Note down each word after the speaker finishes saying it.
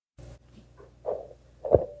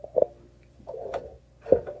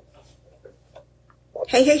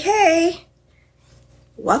Hey, hey, hey!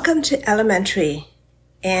 Welcome to Elementary.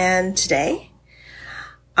 And today,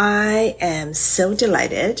 I am so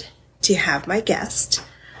delighted to have my guest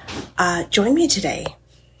join me today.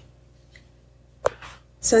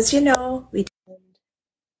 So as you know, we're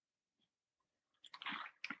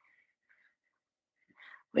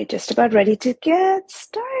just about ready to get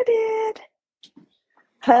started.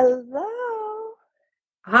 Hello.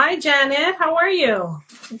 Hi, Janet. How are you?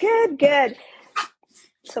 Good.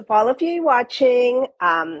 So for all of you watching,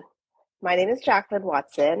 my name is Jacqueline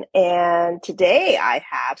Watson, and today I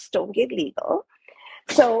have Stonegate Legal.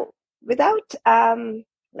 So without,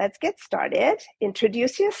 let's get started.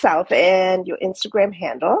 Introduce yourself and your Instagram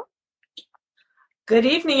handle. Good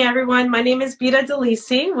evening, everyone. My name is Bita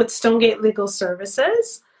DeLisi with Stonegate Legal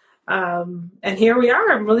Services. And here we are.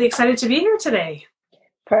 I'm really excited to be here today.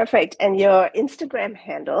 Perfect. And your Instagram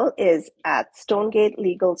handle is at Stonegate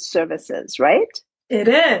Legal Services, right? It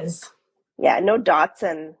is. Yeah, no dots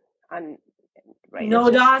and on right. No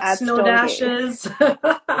dots, no dashes.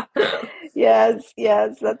 Yes,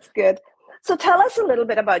 that's good. So tell us a little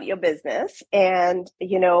bit about your business and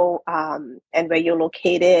and where you're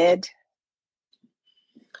located.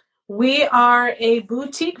 We are a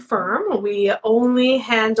boutique firm. We only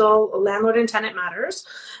handle landlord and tenant matters.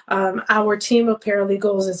 Our team of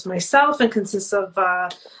paralegals is myself and consists of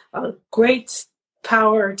a great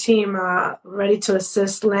power team ready to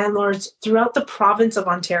assist landlords throughout the province of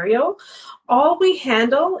Ontario. All we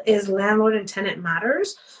handle is landlord and tenant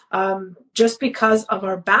matters just because of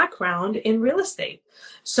our background in real estate.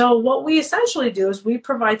 So what we essentially do is we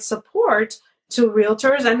provide support to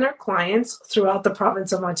realtors and their clients throughout the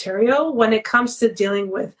province of Ontario when it comes to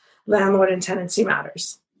dealing with landlord and tenancy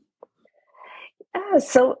matters.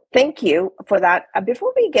 So thank you for that.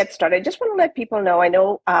 Before we get started, I just want to let people know, I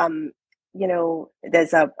know,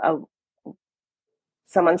 there's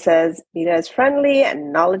someone says Nita is friendly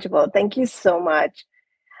and knowledgeable. Thank you so much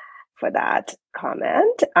for that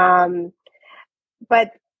comment.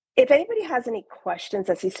 But if anybody has any questions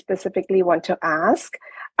that you specifically want to ask,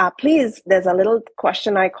 please, there's a little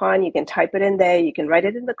question icon. You can type it in there. You can write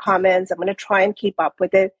it in the comments. I'm going to try and keep up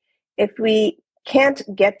with it. If we can't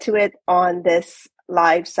get to it on this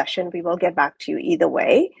live session, we will get back to you either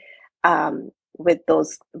way with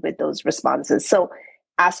those responses. So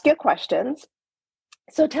ask your questions.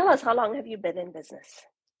 So tell us, how long have you been in business?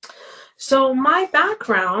 So my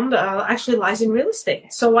background actually lies in real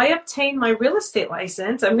estate. So I obtained my real estate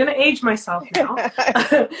license. I'm going to age myself now.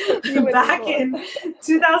 Back in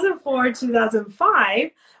 2004,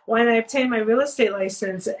 2005, when I obtained my real estate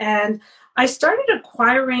license. And I started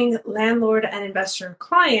acquiring landlord and investor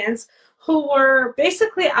clients who were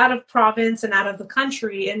basically out of province and out of the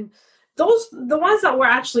country. And the ones that were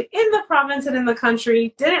actually in the province and in the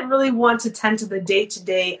country didn't really want to tend to the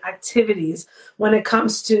day-to-day activities when it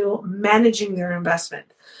comes to managing their investment.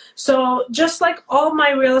 So just like all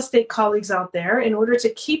my real estate colleagues out there, in order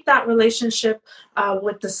to keep that relationship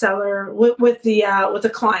with the seller, with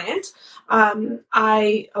the client,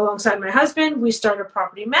 I, alongside my husband, we started a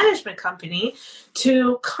property management company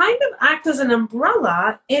to kind of act as an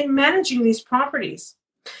umbrella in managing these properties.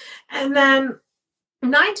 And then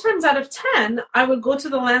 9 times out of 10, I would go to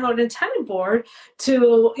the landlord and tenant board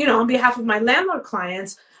to, on behalf of my landlord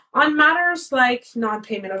clients on matters like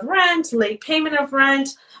non-payment of rent, late payment of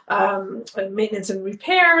rent, maintenance and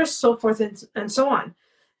repairs, so forth and so on.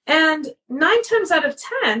 And 9 times out of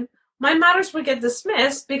 10, my matters would get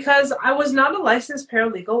dismissed because I was not a licensed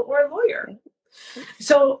paralegal or a lawyer.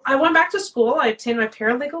 So I went back to school. I obtained my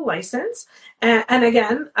paralegal license, and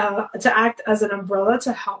again, to act as an umbrella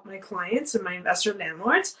to help my clients and my investor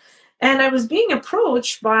landlords. And I was being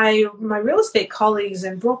approached by my real estate colleagues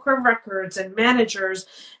and broker of records and managers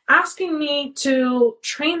asking me to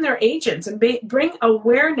train their agents and bring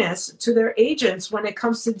awareness to their agents when it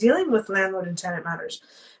comes to dealing with landlord and tenant matters.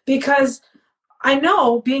 Because I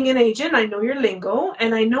know, being an agent, I know your lingo,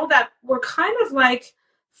 and I know that we're kind of like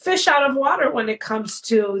fish out of water when it comes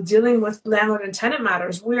to dealing with landlord and tenant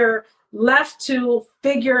matters. We're left to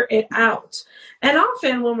figure it out. And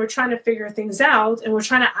often when we're trying to figure things out and we're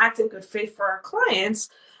trying to act in good faith for our clients,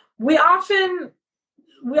 we often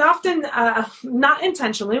not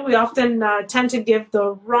intentionally, we often tend to give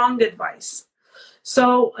the wrong advice.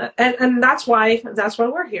 So, and that's why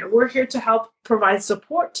we're here. We're here to help provide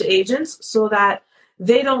support to agents so that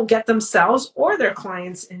they don't get themselves or their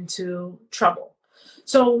clients into trouble.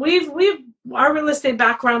 So our real estate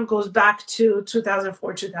background goes back to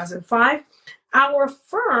 2004, 2005. Our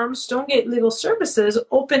firm, Stonegate Legal Services,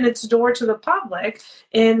 opened its door to the public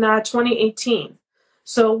in 2018.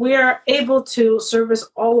 So we are able to service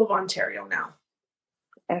all of Ontario now.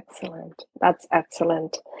 Excellent. That's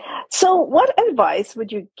excellent. So, what advice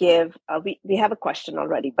would you give? We have a question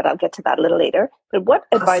already, but I'll get to that a little later. But what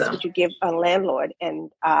advice Awesome. would you give a landlord and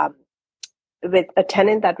with a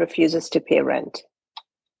tenant that refuses to pay rent?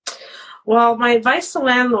 Well, my advice to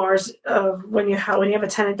landlords when you have a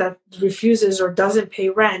tenant that refuses or doesn't pay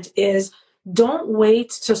rent is don't wait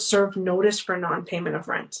to serve notice for non-payment of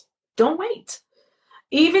rent. Don't wait.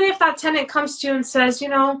 Even if that tenant comes to you and says,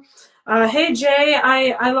 hey Jay,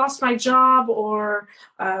 I lost my job, or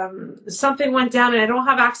something went down and I don't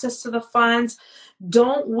have access to the funds,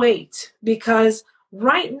 don't wait, because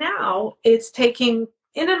right now it's taking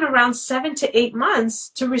in and around 7 to 8 months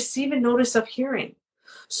to receive a notice of hearing.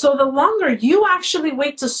 So the longer you actually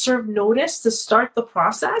wait to serve notice to start the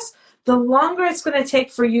process, the longer it's going to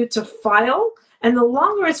take for you to file, and the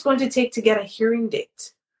longer it's going to take to get a hearing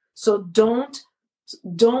date. So don't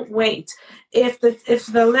wait. If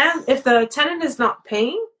the tenant is not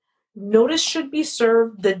paying, notice should be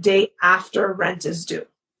served the day after rent is due.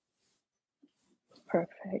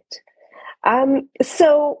 Perfect.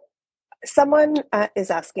 So someone is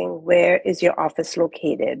asking, where is your office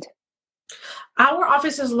located? Our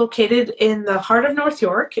office is located in the heart of North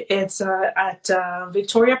York. It's at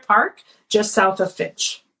Victoria Park, just south of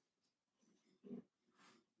Fitch.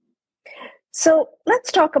 So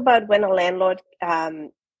let's talk about when a landlord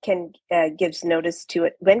gives notice to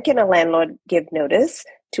it. When can a landlord give notice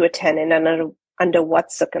to a tenant, and under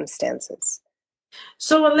what circumstances?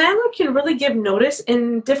 So a landlord can really give notice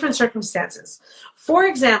in different circumstances. For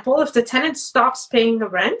example, if the tenant stops paying the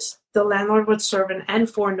rent, the landlord would serve an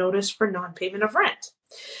N4 notice for non-payment of rent.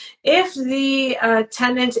 If the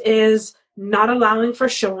tenant is not allowing for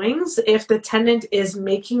showings, if the tenant is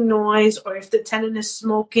making noise, or if the tenant is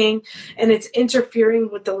smoking and it's interfering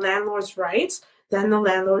with the landlord's rights, then the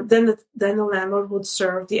landlord would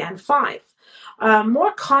serve the N5.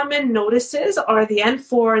 More common notices are the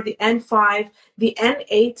N4, the N5, the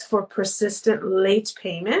N8 for persistent late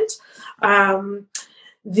payment.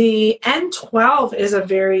 The N12 is a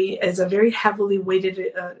very heavily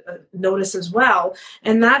weighted notice as well,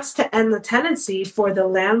 and that's to end the tenancy for the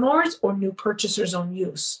landlord's or new purchaser's own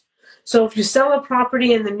use. So if you sell a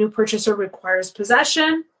property and the new purchaser requires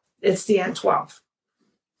possession, it's the N12.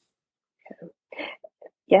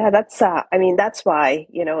 Yeah, that's why,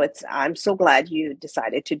 I'm so glad you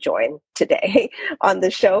decided to join today on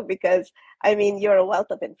the show, because you're a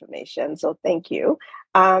wealth of information. So thank you.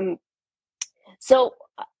 So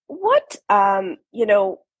what,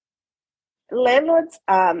 landlords,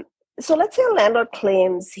 so let's say a landlord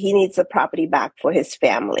claims he needs the property back for his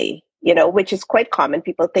family, which is quite common.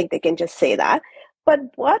 People think they can just say that. But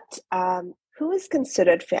who is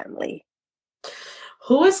considered family?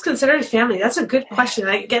 Who is considered family? That's a good question.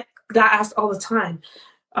 I get that asked all the time.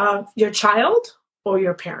 Your child or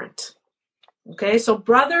your parent. Okay, so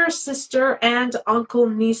brother, sister, aunt, uncle,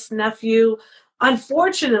 niece, nephew,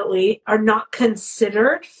 unfortunately, are not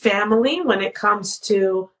considered family when it comes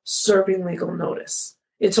to serving legal notice.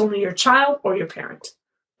 It's only your child or your parent.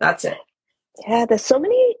 That's it. Yeah, there's so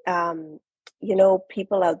many,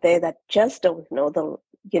 people out there that just don't know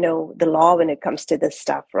the law when it comes to this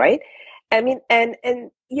stuff, right? And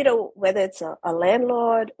whether it's a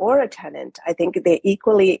landlord or a tenant, I think they're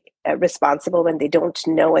equally responsible when they don't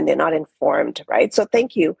know and they're not informed, right? So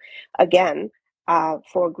thank you again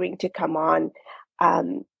for agreeing to come on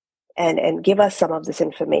and give us some of this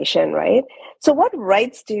information, right? So what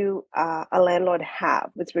rights do a landlord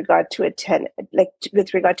have with regard to a tenant,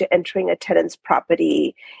 with regard to entering a tenant's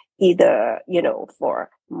property, either, for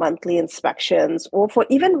monthly inspections or for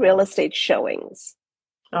even real estate showings?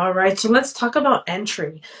 All right, so let's talk about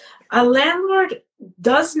entry. A landlord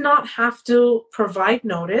does not have to provide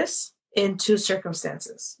notice in two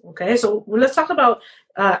circumstances. Okay, so let's talk about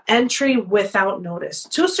entry without notice.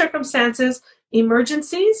 Two circumstances: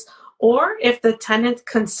 emergencies, or if the tenant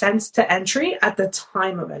consents to entry at the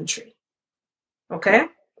time of entry. Okay?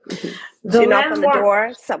 Mm-hmm. So you knock on the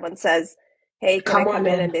door, someone says, hey, can I come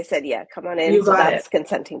in? And they said, yeah, come on in. So that's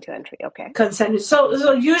consenting to entry. Okay. Consenting.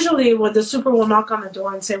 So usually what the super will knock on the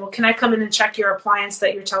door and say, well, can I come in and check your appliance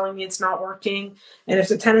that you're telling me it's not working? And if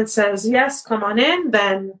the tenant says, yes, come on in,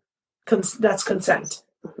 then that's consent.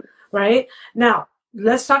 Right? Now,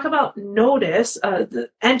 let's talk about notice, the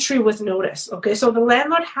entry with notice. Okay, so the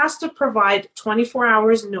landlord has to provide 24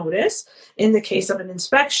 hours notice in the case of an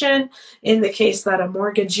inspection, in the case that a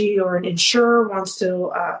mortgagee or an insurer wants to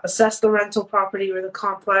assess the rental property or the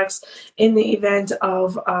complex, in the event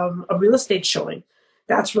of a real estate showing.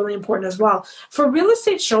 That's really important as well. For real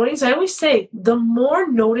estate showings, I always say the more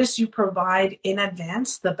notice you provide in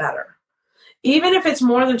advance, the better. Even if it's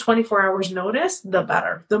more than 24 hours notice, the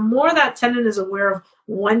better. The more that tenant is aware of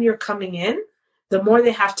when you're coming in, the more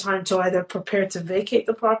they have time to either prepare to vacate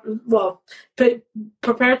the property, well,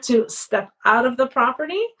 prepare to step out of the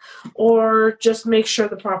property, or just make sure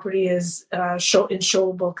the property is in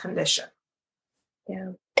showable condition.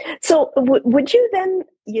 Yeah. So would you then,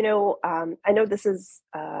 I know this is,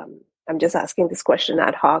 I'm just asking this question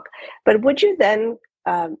ad hoc, but would you then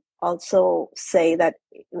also say that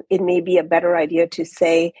it may be a better idea to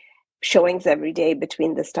say showings every day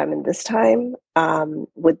between this time and this time?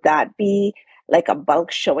 Would that be like a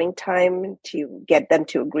bulk showing time to get them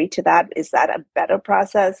to agree to that? Is that a better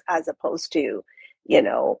process as opposed to,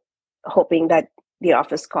 hoping that the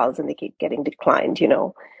office calls and they keep getting declined,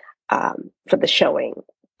 for the showing?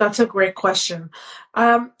 That's a great question.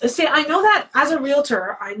 See, I know that as a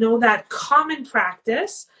realtor, I know that common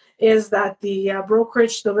practice is that the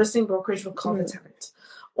listing brokerage will call the tenant.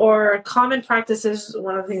 Or common practice is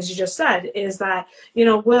one of the things you just said is that,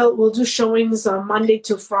 we'll do showings on Monday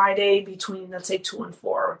to Friday between, let's say, 2 and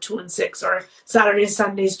 4 or 2 and 6, or Saturdays,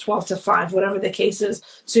 Sundays, 12 to 5, whatever the case is.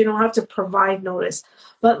 So you don't have to provide notice.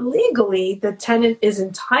 But legally, the tenant is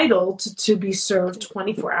entitled to be served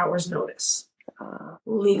 24 hours notice.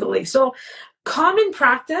 Legally. So common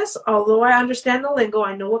practice, although I understand the lingo,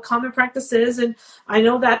 I know what common practice is, and I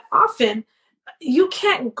know that often you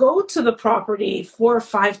can't go to the property 4 or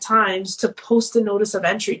 5 times to post a notice of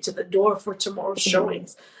entry to the door for tomorrow's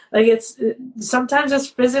showings. Like sometimes it's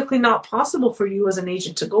physically not possible for you as an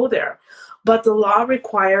agent to go there, but the law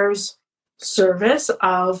requires service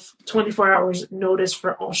of 24 hours notice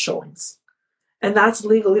for all showings, and that's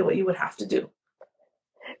legally what you would have to do.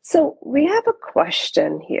 So we have a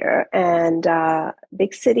question here, and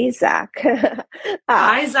Big City Zach.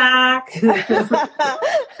 Hi, Zach.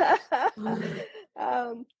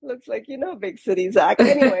 Looks like Big City Zach.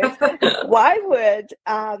 Anyways, why would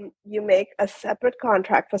you make a separate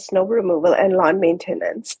contract for snow removal and lawn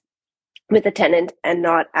maintenance with a tenant and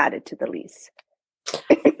not add it to the lease?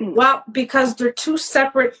 Well, because they're 2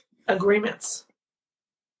 separate agreements.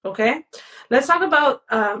 Okay, let's talk about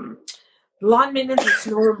lawn maintenance and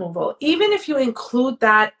snow removal. Even if you include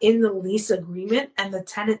that in the lease agreement and the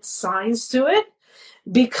tenant signs to it,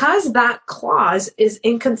 because that clause is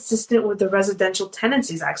inconsistent with the Residential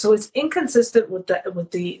Tenancies Act. So it's inconsistent with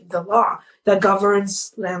the law that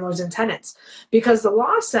governs landlords and tenants. Because the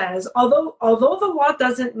law says, although the law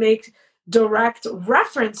doesn't make direct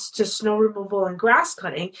reference to snow removal and grass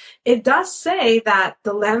cutting, it does say that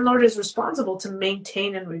the landlord is responsible to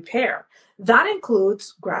maintain and repair. That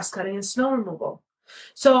includes grass cutting and snow removal.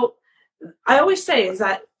 So I always say is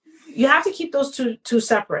that you have to keep those two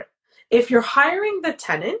separate. If you're hiring the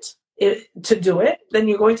tenant to do it, then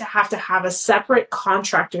you're going to have a separate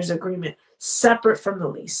contractor's agreement, separate from the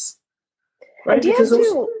lease. Right? And do you have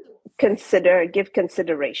to give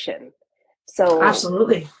consideration? So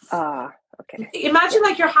absolutely. Okay. Imagine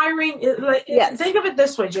like you're hiring. Yes. Think of it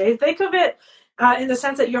this way, Jay. Think of it in the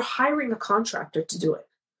sense that you're hiring a contractor to do it.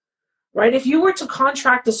 Right? If you were to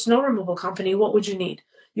contract a snow removal company, what would you need?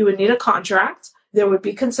 You would need a contract, there would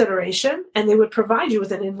be consideration, and they would provide you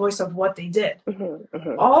with an invoice of what they did.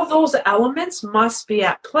 All those elements must be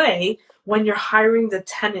at play when you're hiring the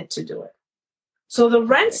tenant to do it. So the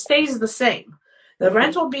rent stays the same. The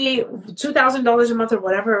rent will be $2,000 a month or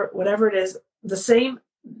whatever it is, the same.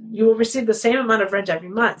 You will receive the same amount of rent every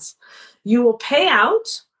month. You will pay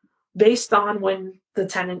out based on when the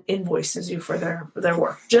tenant invoices you for their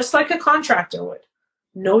work, just like a contractor would.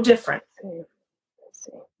 No different. Let's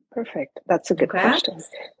see. Perfect. That's a good question.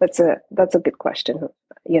 That's a good question.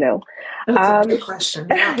 That's a good question.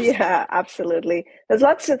 Yes. Yeah, absolutely. There's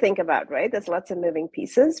lots to think about, right? There's lots of moving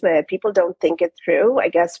pieces where people don't think it through, I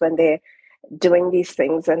guess, when they're doing these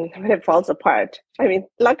things and when it falls apart. I mean,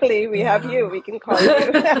 luckily we have you. We can call you.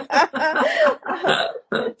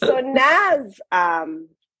 So Naz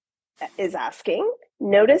is asking,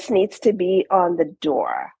 notice needs to be on the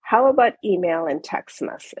door. How about email and text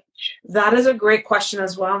message? That is a great question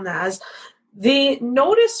as well, Naz. The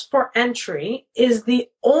notice for entry is the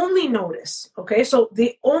only notice, okay? So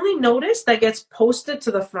the only notice that gets posted to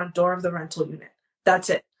the front door of the rental unit. That's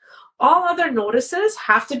it. All other notices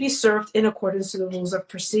have to be served in accordance to the rules of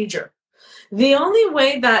procedure. The only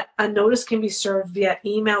way that a notice can be served via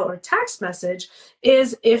email or text message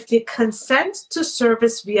is if the consent to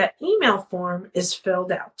service via email form is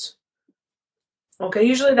filled out. Okay,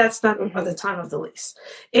 usually that's done at the time of the lease.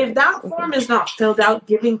 If that form is not filled out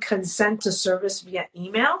giving consent to service via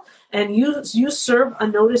email, and you serve a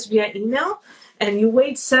notice via email, and you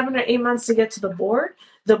wait 7 or 8 months to get to the board,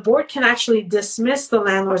 the board can actually dismiss the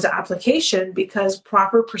landlord's application because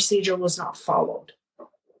proper procedure was not followed.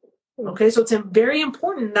 Okay, so it's very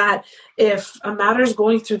important that if a matter is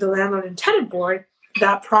going through the landlord and tenant board,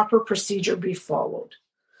 that proper procedure be followed.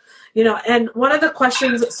 And one of the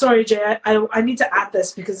questions, sorry, Jay, I need to add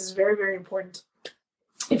this because it's very, very important,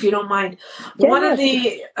 if you don't mind. Yeah.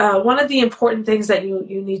 One of the important things that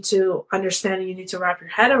you need to understand and you need to wrap your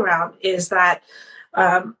head around is that,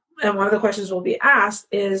 and one of the questions will be asked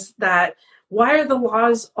is that, why are the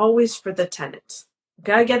laws always for the tenant?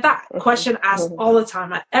 Okay, I get that question asked all the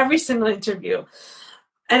time at every single interview.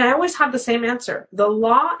 And I always have the same answer. The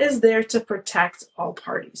law is there to protect all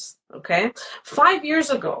parties. Okay. 5 years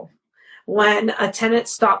ago, when a tenant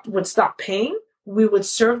would stop paying, we would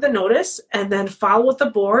serve the notice and then file with the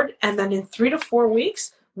board. And then in 3 to 4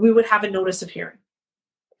 weeks, we would have a notice of hearing.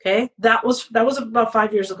 Okay. That was about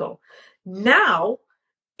 5 years ago. Now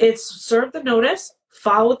it's serve the notice,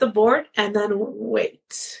 file with the board, and then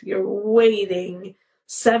wait. You're waiting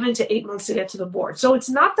 7 to 8 months to get to the board. So it's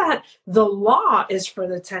not that the law is for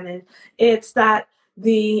the tenant, it's that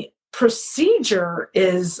the procedure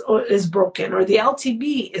is broken, or the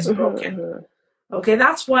LTB is broken. Okay,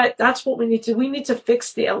 that's what we need to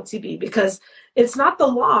fix the LTB, because it's not the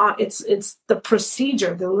law, it's the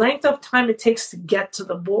procedure, the length of time it takes to get to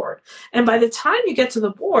the board. And by the time you get to the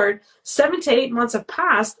board, 7 to 8 months have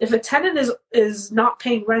passed. If a tenant is not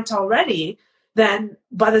paying rent already, then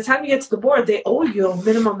by the time you get to the board, they owe you a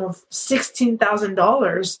minimum of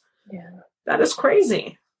 $16,000. Yeah. That is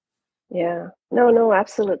crazy. Yeah. No,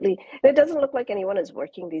 absolutely. And it doesn't look like anyone is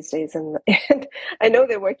working these days. And I know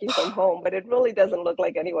they're working from home, but it really doesn't look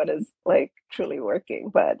like anyone is like truly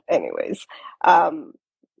working. But anyways,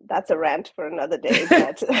 that's a rant for another day.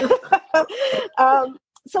 But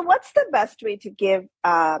so what's the best way to get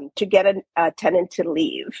a tenant to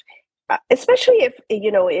leave? Especially if,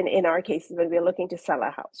 in our cases, when we're looking to sell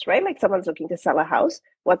a house, right? Like someone's looking to sell a house.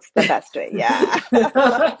 What's the best way? Yeah.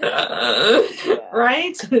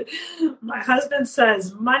 Right? My husband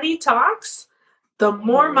says, money talks. The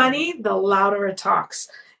more money, the louder it talks.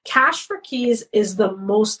 Cash for keys is the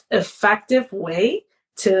most effective way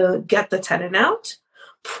to get the tenant out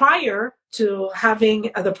prior to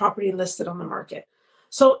having the property listed on the market.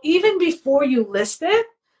 So even before you list it,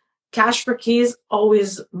 cash for keys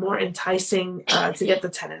always more enticing to get the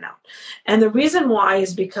tenant out. And the reason why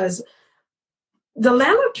is because the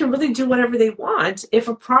landlord can really do whatever they want if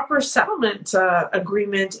a proper settlement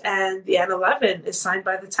agreement and the N11 is signed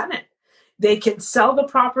by the tenant. They can sell the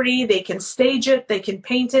property, they can stage it, they can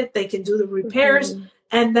paint it, they can do the repairs,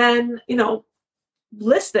 and then,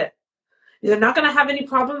 list it. You're not going to have any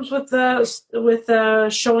problems with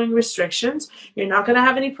showing restrictions. You're not going to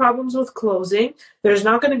have any problems with closing. There's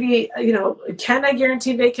not going to be, can I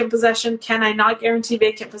guarantee vacant possession? Can I not guarantee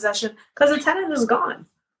vacant possession? Because the tenant is gone.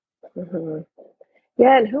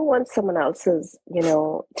 Yeah, and who wants someone else's,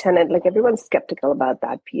 tenant? Like everyone's skeptical about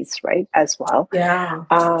that piece, right? As well. Yeah.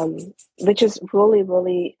 Which is really,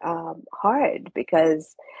 really hard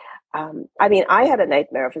because. I had a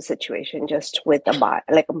nightmare of a situation just with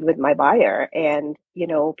with my buyer, and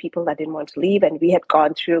people that didn't want to leave, and we had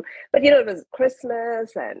gone through, but it was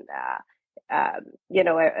Christmas, and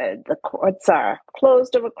the courts are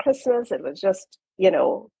closed over Christmas. It was just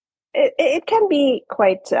it can be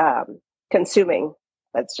quite consuming.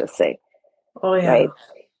 Let's just say. Oh yeah. Right.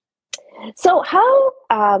 So how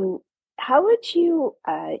would you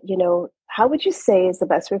how would you say is the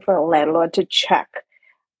best way for a landlord to check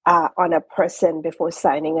on a person before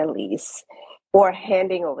signing a lease or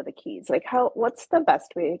handing over the keys? Like what's the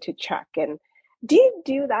best way to check? And do you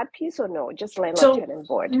do that piece or no? Just landlord-tenant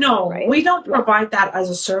board? No, right? We don't provide that as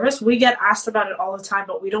a service. We get asked about it all the time,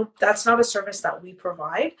 but that's not a service that we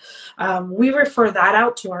provide. We refer that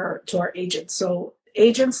out to our agents. So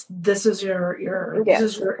agents, this is your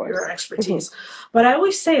expertise. But I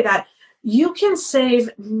always say that you can save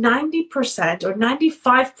 90% or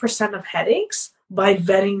 95% of headaches by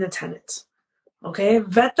vetting the tenants. Okay,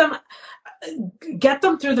 vet them, get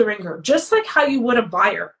them through the ringer, just like how you would a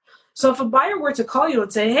buyer. So if a buyer were to call you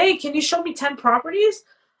and say, hey, can you show me 10 properties?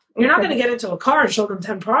 You're not going to get into a car and show them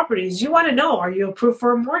 10 properties. You want to know, are you approved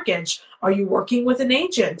for a mortgage? Are you working with an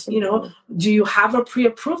agent? Do you have a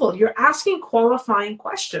pre-approval? You're asking qualifying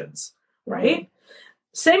questions, right?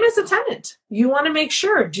 Same as a tenant. You want to make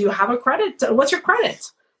sure, do you have a credit? What's your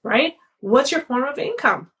credit, right? What's your form of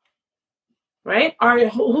income? Right?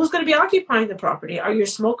 Who's going to be occupying the property? Are you a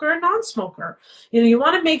smoker or non-smoker? You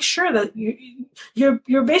want to make sure that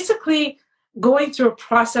you're basically going through a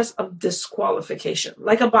process of disqualification,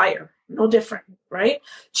 like a buyer, no different, right?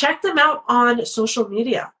 Check them out on social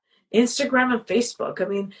media. Instagram and Facebook. I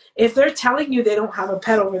mean, if they're telling you they don't have a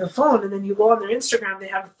pet over the phone, and then you go on their Instagram, they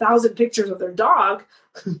have 1,000 pictures of their dog,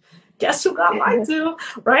 guess who got lied to,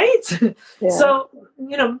 right? Yeah. So,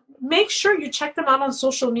 make sure you check them out on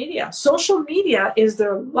social media. Social media is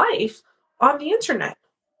their life on the internet,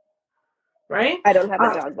 right? I don't have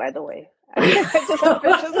a dog, by the way. I just have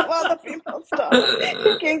pictures of all the people's dogs,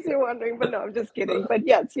 in case you're wondering. But no, I'm just kidding. But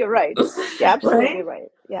yes, you're right. You're absolutely right.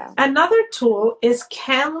 Yeah. Another tool is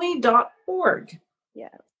canly.org. Yeah.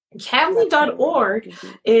 Canly.org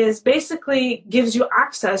is basically gives you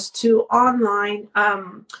access to online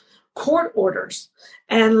court orders,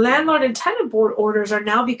 and landlord and tenant board orders are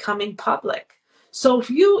now becoming public. So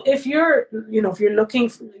if you're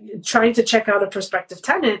trying to check out a prospective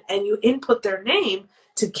tenant and you input their name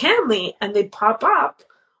to Canly and they pop up,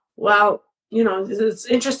 well, it's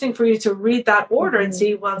interesting for you to read that order and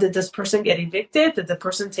see, well, did this person get evicted? Did the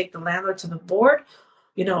person take the landlord to the board?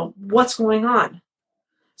 What's going on?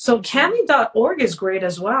 So canly.org is great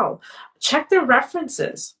as well. Check their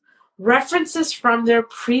references from their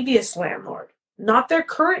previous landlord, not their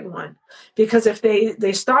current one. Because if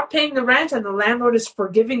they stop paying the rent and the landlord is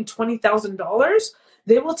forgiving $20,000,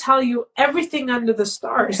 they will tell you everything under the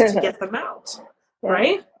stars to get them out,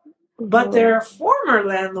 right? But their former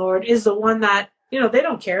landlord is the one that, they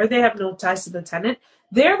don't care. They have no ties to the tenant.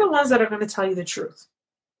 They're the ones that are going to tell you the truth,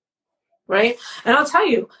 right? And I'll tell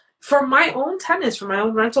you, for my own tenants, for my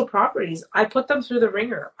own rental properties, I put them through the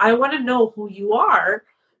ringer. I want to know who you are,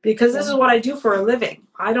 because this is what I do for a living.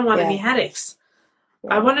 I don't want any headaches.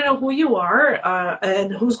 I want to know who you are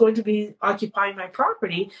and who's going to be occupying my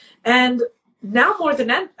property. And now more than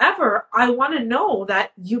ever, I want to know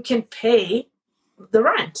that you can pay the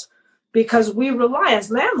rent, because we rely,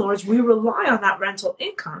 as landlords, on that rental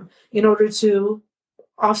income in order to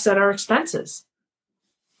offset our expenses.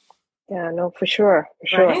 Yeah, no, for sure.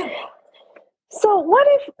 Right? So what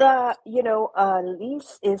if a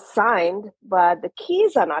lease is signed, but the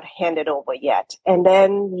keys are not handed over yet, and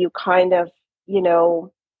then you kind of,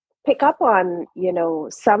 pick up on,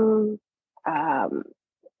 some,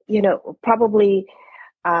 probably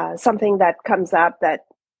something that comes up that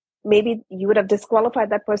maybe you would have disqualified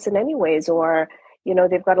that person anyways, or,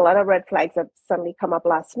 they've got a lot of red flags that suddenly come up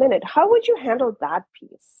last minute. How would you handle that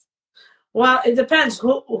piece? Well, it depends.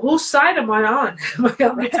 Whose side am I on? Am I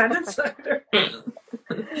on the tenant side?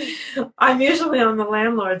 I'm usually on the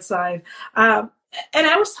landlord side. And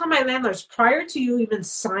I always tell my landlords, prior to you even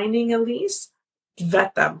signing a lease,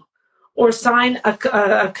 vet them, or sign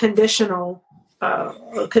a conditional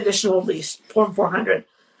lease, Form 400.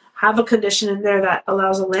 Have a condition in there that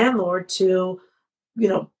allows a landlord to,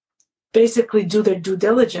 basically do their due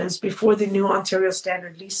diligence before the new Ontario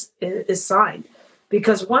standard lease is signed.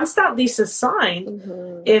 Because once that lease is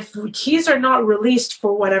signed, if keys are not released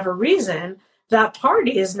for whatever reason, that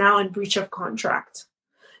party is now in breach of contract.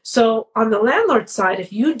 So on the landlord side,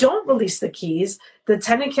 if you don't release the keys, the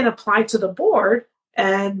tenant can apply to the board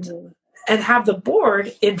and have the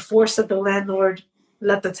board enforce that the landlord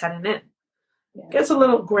let the tenant in. Yeah. Gets a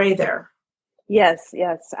little gray there. Yes,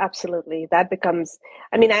 absolutely. That becomes,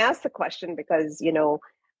 I asked the question because,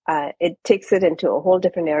 it takes it into a whole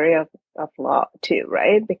different area of law too,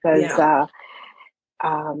 right? Because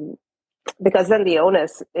then the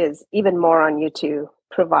onus is even more on you to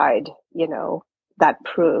provide, that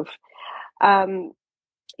proof. I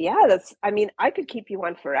could keep you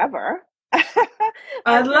on forever.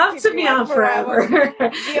 I'd love to be on forever.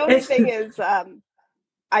 The only thing is,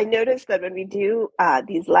 I noticed that when we do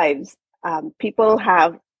these lives, people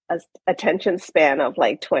have an attention span of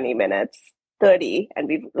like 20 minutes. 30, and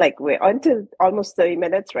we're on to almost 30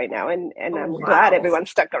 minutes right now, and I'm glad everyone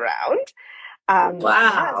stuck around.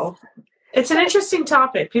 Wow. Yes. It's an interesting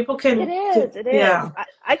topic. People can... It is. Yeah.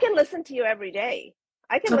 I can listen to you every day.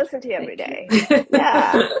 Yeah.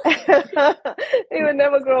 It would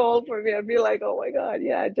never grow old for me. I'd be like, oh my God,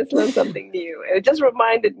 yeah, I just learned something new. It just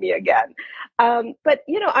reminded me again. But,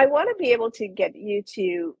 I want to be able to get you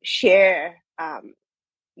to share,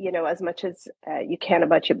 as much as you can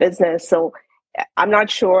about your business. So I'm not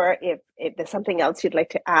sure if there's something else you'd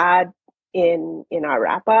like to add in our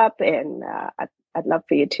wrap up, and I'd love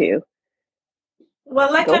for you to.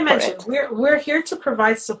 Well, like I mentioned, we're here to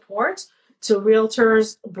provide support to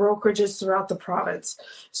realtors, brokerages throughout the province.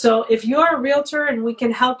 So if you're a realtor and we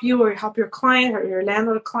can help you or help your client or your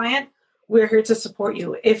landlord client, we're here to support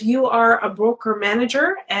you. If you are a broker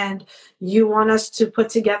manager and you want us to put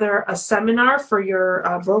together a seminar for your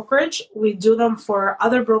brokerage, we do them for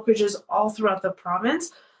other brokerages all throughout the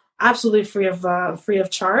province, absolutely free of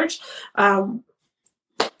charge.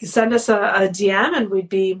 send us a DM and we'd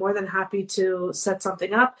be more than happy to set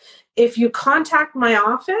something up. If you contact my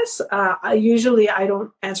office, I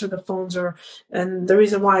don't answer the phones, and the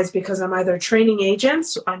reason why is because I'm either training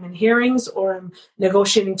agents, I'm in hearings, or I'm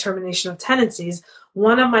negotiating termination of tenancies.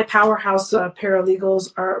 One of my powerhouse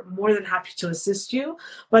paralegals are more than happy to assist you.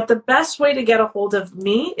 But the best way to get a hold of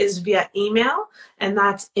me is via email, and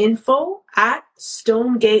that's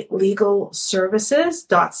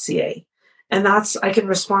info@stonegatelegalservices.ca. And I can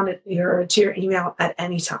respond to your email at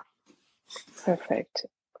any time. Perfect.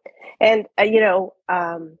 And,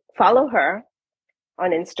 follow her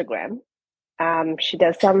on Instagram. She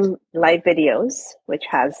does some live videos, which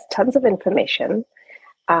has tons of information,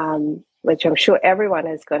 which I'm sure everyone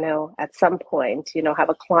is going to, at some point, have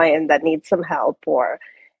a client that needs some help, or,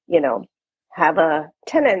 have a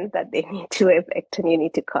tenant that they need to evict and you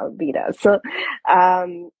need to call Vida. So,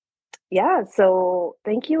 so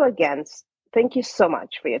thank you again. Thank you so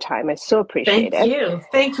much for your time. I so appreciate it.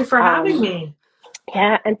 Thank you for having me.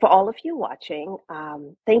 Yeah, and for all of you watching,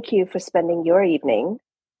 thank you for spending your evening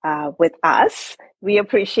with us. We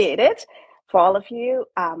appreciate it. For all of you,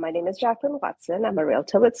 my name is Jacqueline Watson. I'm a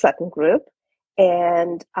realtor with Sutton Group,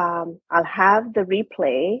 and I'll have the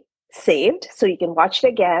replay saved so you can watch it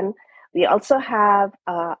again. We also have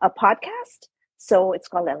a podcast, so it's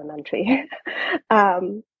called Elementary,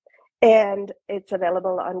 and it's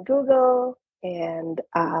available on Google and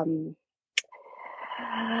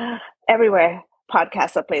everywhere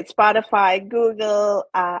podcasts are played: Spotify, Google,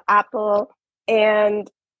 Apple,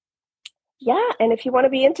 and if you want to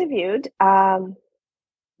be interviewed, DM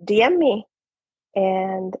me,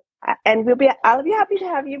 and I'll be happy to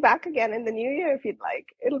have you back again in the new year if you'd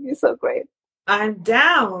like. It'll be so great. I'm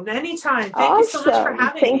down anytime. Thank you so much for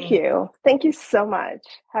having me. Thank you so much.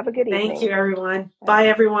 Have a good evening. Thank you, everyone. Bye,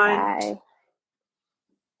 everyone. Bye.